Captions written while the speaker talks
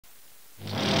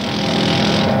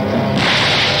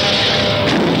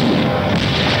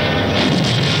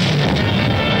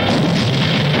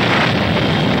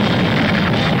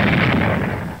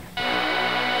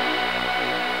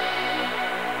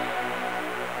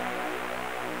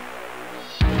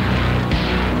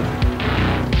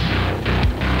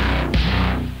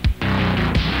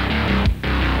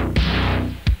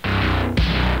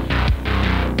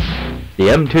The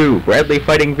M2 Bradley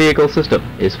Fighting Vehicle system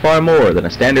is far more than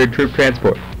a standard troop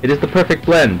transport. It is the perfect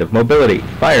blend of mobility,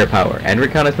 firepower, and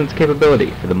reconnaissance capability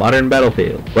for the modern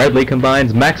battlefield. Bradley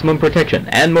combines maximum protection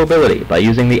and mobility by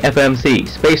using the FMC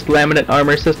Spaced Laminate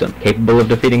Armor system, capable of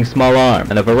defeating small arms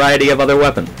and a variety of other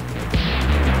weapons.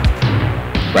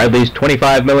 Bradley's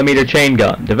 25mm chain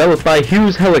gun, developed by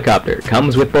Hughes Helicopter,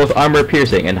 comes with both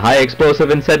armor-piercing and high-explosive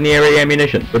incendiary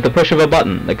ammunition. With the push of a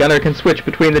button, the gunner can switch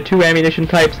between the two ammunition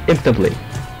types instantly.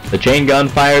 The chain gun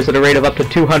fires at a rate of up to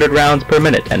 200 rounds per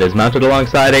minute and is mounted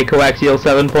alongside a coaxial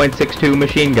 7.62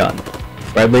 machine gun.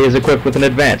 Bradley is equipped with an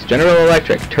advanced General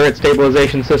Electric turret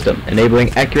stabilization system, enabling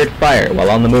accurate fire while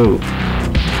on the move.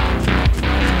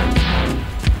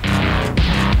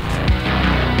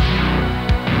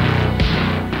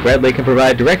 Bradley can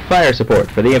provide direct fire support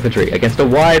for the infantry against a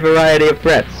wide variety of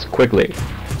threats quickly.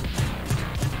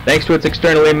 Thanks to its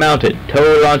externally mounted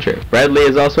tow launcher, Bradley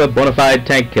is also a bona fide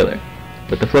tank killer.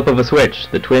 With the flip of a switch,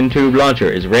 the twin-tube launcher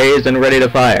is raised and ready to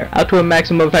fire, out to a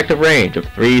maximum effective range of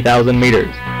 3,000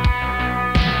 meters.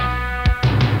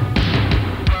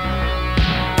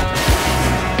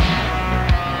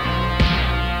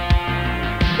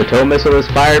 The tow missile is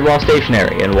fired while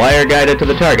stationary and wire-guided to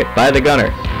the target by the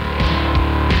gunner.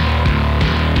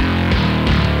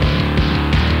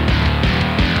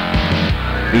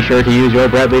 Be sure to use your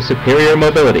Bradley's superior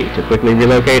mobility to quickly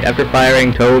relocate after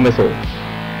firing tow missiles.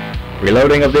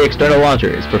 Reloading of the external launcher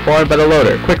is performed by the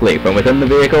loader quickly from within the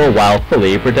vehicle while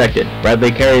fully protected.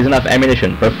 Bradley carries enough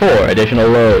ammunition for 4 additional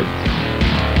loads.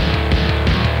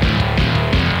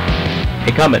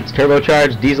 A Cummins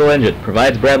turbocharged diesel engine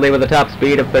provides Bradley with a top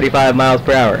speed of 35 miles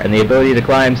per hour and the ability to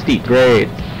climb steep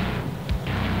grades.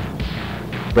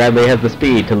 Bradley has the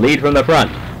speed to lead from the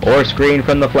front or screen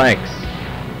from the flanks.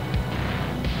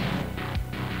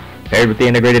 Paired with the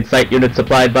integrated sight unit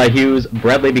supplied by Hughes,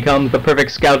 Bradley becomes the perfect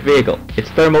scout vehicle. Its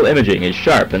thermal imaging is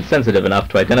sharp and sensitive enough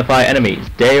to identify enemies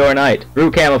day or night,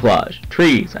 through camouflage,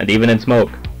 trees, and even in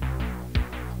smoke.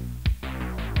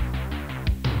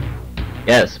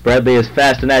 Yes, Bradley is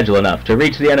fast and agile enough to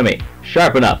reach the enemy,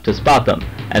 sharp enough to spot them,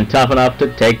 and tough enough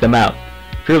to take them out.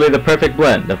 Truly the perfect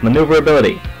blend of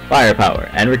maneuverability, firepower,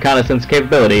 and reconnaissance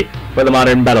capability for the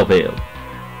modern battlefield.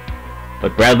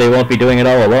 But Bradley won't be doing it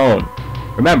all alone.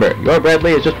 Remember, your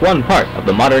Bradley is just one part of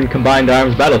the modern combined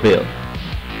arms battlefield.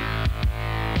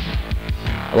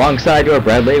 Alongside your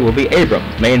Bradley will be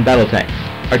Abrams' main battle tanks,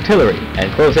 artillery,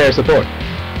 and close air support.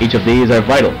 Each of these are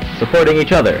vital, supporting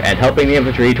each other and helping the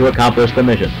infantry to accomplish the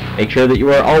mission. Make sure that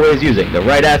you are always using the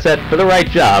right asset for the right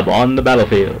job on the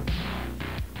battlefield.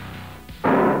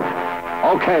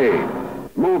 Okay,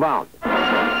 move out.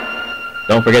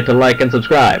 Don't forget to like and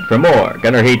subscribe for more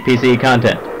GHPC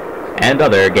content and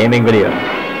other gaming videos.